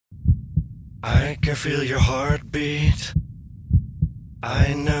I can feel your heartbeat.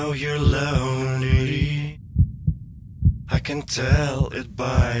 I know you're lonely. I can tell it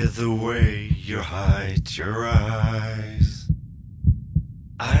by the way you hide your eyes.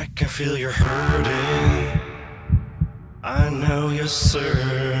 I can feel you're hurting. I know you're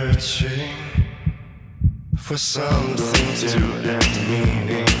searching for something to add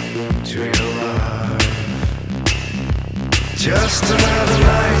meaning to your life. Just another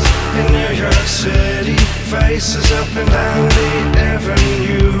night in New York City, faces up and down the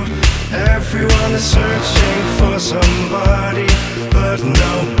avenue. Everyone is searching for somebody, but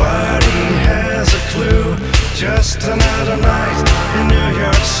nobody has a clue. Just another night in New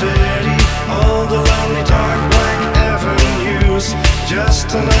York City, all the lonely dark black avenues.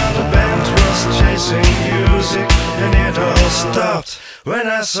 Just another band was chasing music, and it all stopped when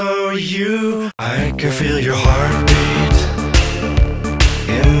I saw you. I can feel your heartbeat.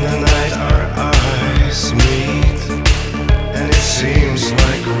 In the night our eyes meet, and it seems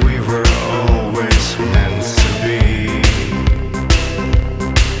like we were always meant to be.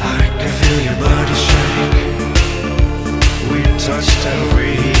 I can feel your body shake. We touched and we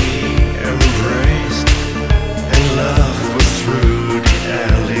embraced, and love was through the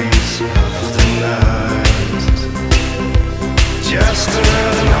alleys of the night. Just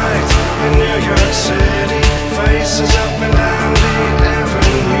another night in New York City, faces up and down the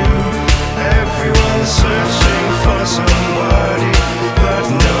avenue. Everyone searching for somebody, but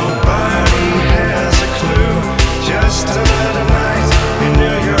nobody has a clue. Just another night in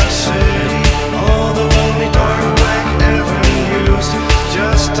New York City, all the lonely dark black avenues.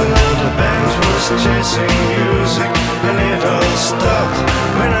 Just another band was chasing music, and it all stopped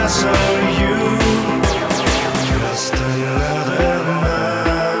when I saw you. Just another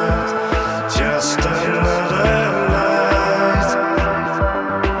night, just another night,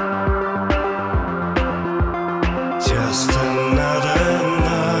 just another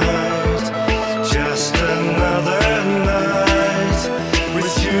night, just another night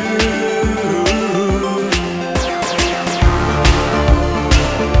with you.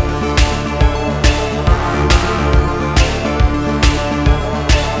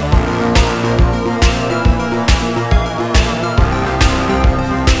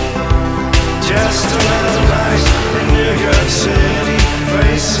 Just another night in New York City,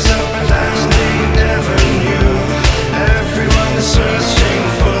 faces up and down the avenue. Everyone is searching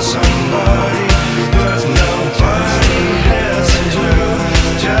for somebody, but nobody has a clue.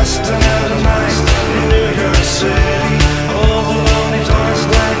 Just another night in New York City, all the lonely dark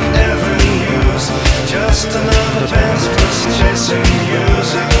black avenues. Just another band was chasing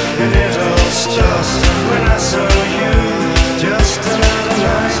music, and it all stopped when I saw you. Just another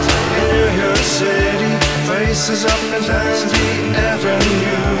night in New York City, faces up and down the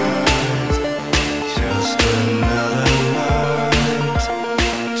avenue. Just another night,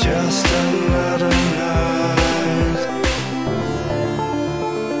 just another night.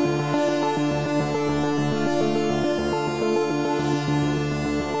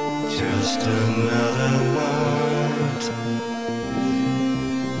 Just another night.